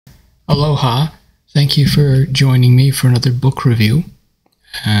Aloha. Thank you for joining me for another book review.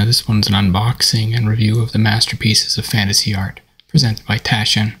 This one's an unboxing and review of the masterpieces of fantasy art presented by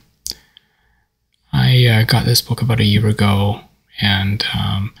Taschen. I got this book about a year ago, and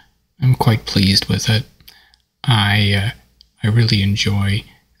I'm quite pleased with it. I really enjoy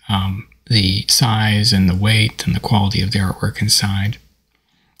the size and the weight and the quality of the artwork inside.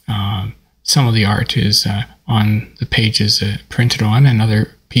 Some of the art is on the pages printed on, and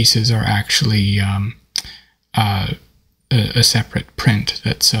other pieces are actually a separate print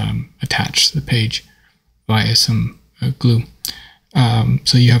that's attached to the page via some glue.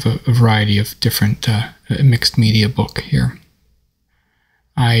 So you have a variety of different mixed media book here.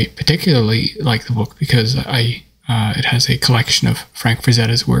 I particularly like the book because it has a collection of Frank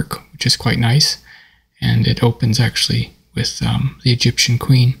Frazetta's work, which is quite nice, and it opens actually with the Egyptian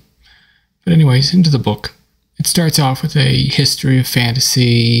queen. But anyways, into the book. It starts off with a history of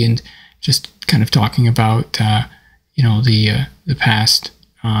fantasy and just kind of talking about the past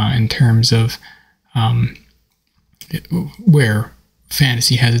in terms of where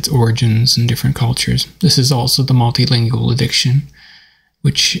fantasy has its origins in different cultures. This is also the multilingual edition,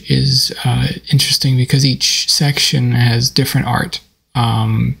 which is interesting because each section has different art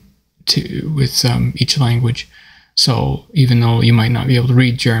with each language. So even though you might not be able to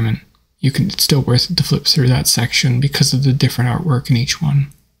read German, it's still worth it to flip through that section because of the different artwork in each one.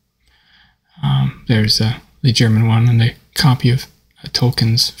 There's the German one and the copy of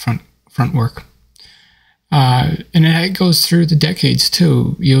Tolkien's front work. And it goes through the decades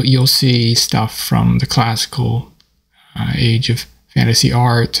too. You'll see stuff from the classical age of fantasy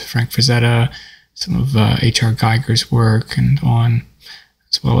art, Frank Frazetta, some of H.R. Geiger's work, and on,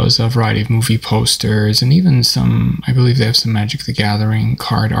 as well as a variety of movie posters, and even some, I believe they have some Magic the Gathering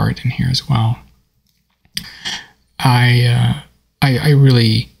card art in here as well. I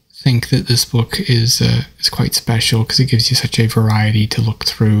really think that this book is quite special because it gives you such a variety to look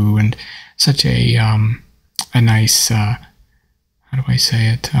through and such a nice, how do I say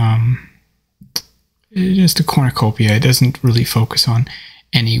it, just a cornucopia. It doesn't really focus on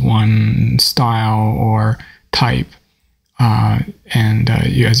any one style or type.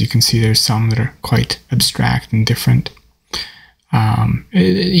 As you can see, there's some that are quite abstract and different.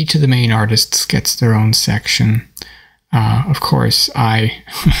 Each of the main artists gets their own section. Of course, I'm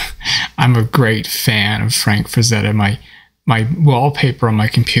a great fan of Frank Frazetta. My wallpaper on my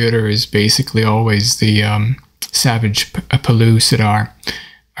computer is basically always the Savage Palou Sidar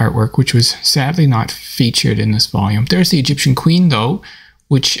artwork, which was sadly not featured in this volume. There's the Egyptian Queen, though,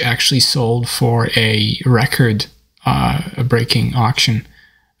 which actually sold for a record a breaking auction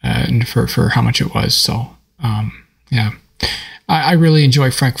and for how much it was. So yeah, I really enjoy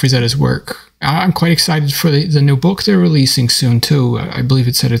Frank Frazetta's work. I'm quite excited for the new book they're releasing soon too. I believe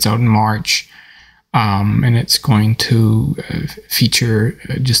it said it's out in March, and it's going to feature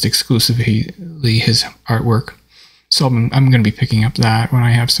just exclusively his artwork. So I'm going to be picking up that when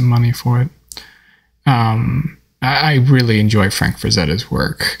I have some money for it. I really enjoy Frank Frazetta's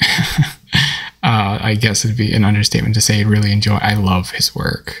work. I guess it'd be an understatement to say I love his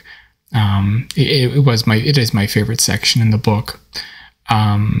work. It is my favorite section in the book.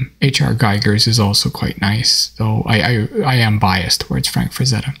 H.R. Geiger's is also quite nice, though I am biased towards Frank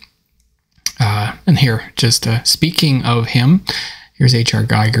Frazetta. And here, just speaking of him, here's H.R.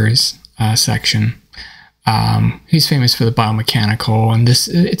 Geiger's section. He's famous for the biomechanical, and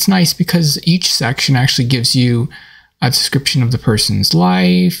it's nice because each section actually gives you a description of the person's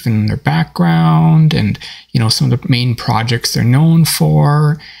life and their background, and some of the main projects they're known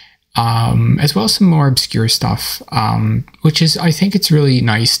for, as well as some more obscure stuff, which is, I think it's really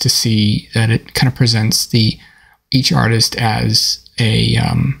nice to see that it kind of presents each artist as a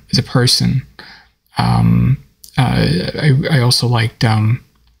person. I also liked like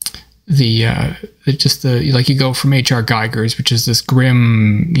you go from H.R. Geiger's, which is this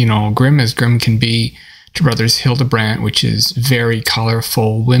grim, grim as grim can be, to Brothers Hildebrandt, which is very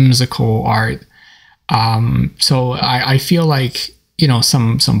colorful, whimsical art. So I feel like,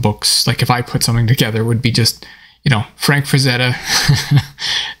 some books, like if I put something together, would be just, Frank Frazetta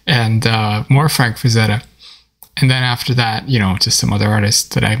and more Frank Frazetta. And then after that, just some other artists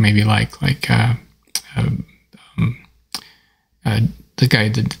that I maybe like the guy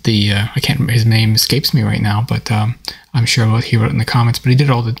that I can't remember, his name escapes me right now, but I'm sure what he wrote in the comments, but he did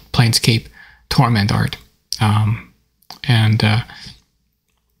all the Planescape Torment art.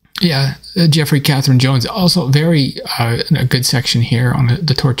 Yeah, Jeffrey Catherine Jones, also very a good section here on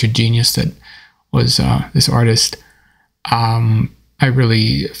the Tortured Genius that was this artist. I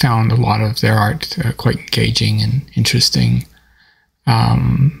really found a lot of their art quite engaging and interesting.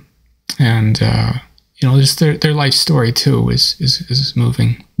 and you know, just their life story too is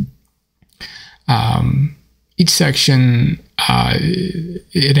moving. Each section,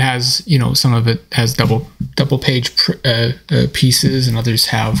 it has, you know, some of it has double page pieces, and others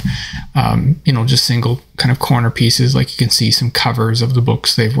have, you know, just single kind of corner pieces. Like you can see some covers of the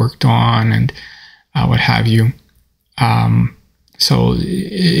books they've worked on and what have you. So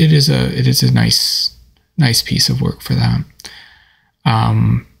it is a nice piece of work for that.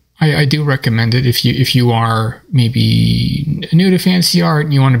 I do recommend it if you are maybe new to fantasy art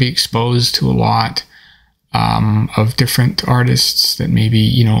and you want to be exposed to a lot of different artists that maybe,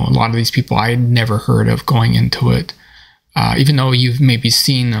 you know, a lot of these people I had never heard of going into it, even though you've maybe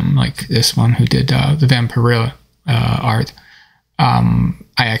seen them, like this one who did the Vampirilla art. I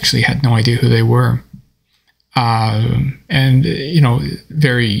actually had no idea who they were. And, you know,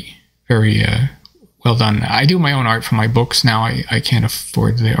 very, very well done. I do my own art for my books now. I can't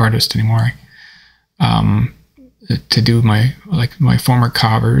afford the artist anymore to do my former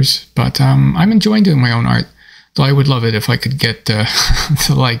covers, but I'm enjoying doing my own art. Though I would love it if I could get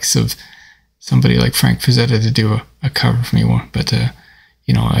the likes of somebody like Frank Frazetta to do a cover for me. But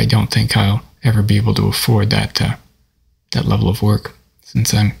you know, I don't think I'll ever be able to afford that level of work,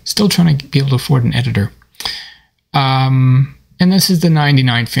 since I'm still trying to be able to afford an editor. And this is the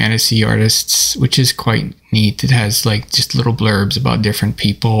 99 Fantasy Artists, which is quite neat. It has like just little blurbs about different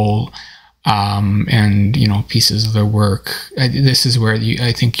people, and, you know, pieces of their work. This is where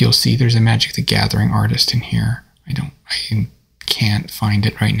I think you'll see there's a Magic the Gathering artist in here. I can't find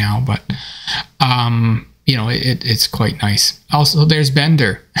it right now, but, you know, it's quite nice. Also, there's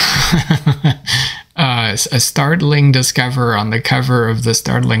Bender. A startling discover on the cover of the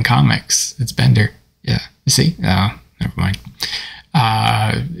Startling Comics. It's Bender. Yeah. You see? Never mind.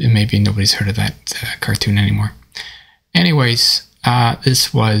 Maybe nobody's heard of that cartoon anymore. Anyways,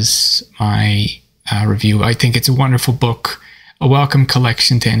 this was my review. I think it's a wonderful book, a welcome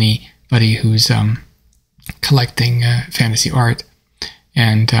collection to anybody who's collecting fantasy art.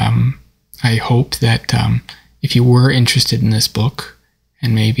 And I hope that if you were interested in this book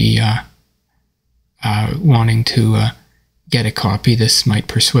and maybe wanting to get a copy, this might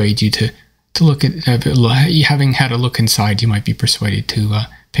persuade you to look at, having had a look inside, you might be persuaded to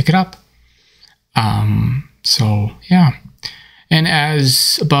pick it up. So yeah, and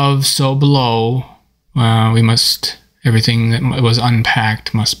as above, so below, everything that was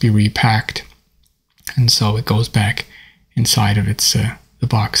unpacked must be repacked, and so it goes back inside of its the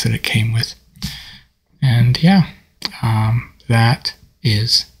box that it came with. And yeah, that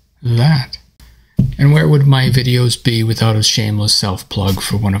is that. And where would my videos be without a shameless self-plug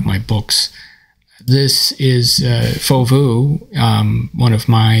for one of my books? This is Faux Vu, one of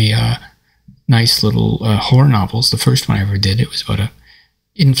my nice little horror novels. The first one I ever did. It was about a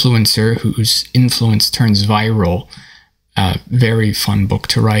influencer whose influence turns viral. Very fun book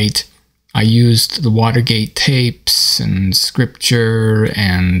to write. I used the Watergate tapes and scripture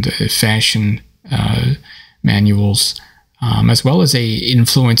and fashion manuals, as well as a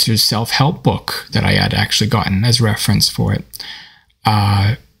influencer's self-help book that I had actually gotten as reference for it.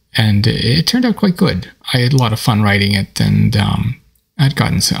 And it turned out quite good. I had a lot of fun writing it, and I've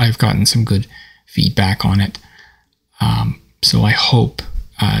gotten some good feedback on it. So I hope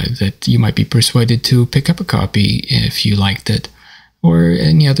that you might be persuaded to pick up a copy if you liked it, or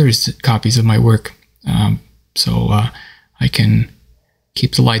any other copies of my work, so I can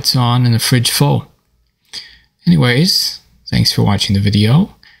keep the lights on and the fridge full. Anyways, thanks for watching the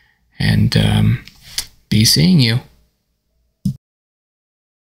video, and be seeing you.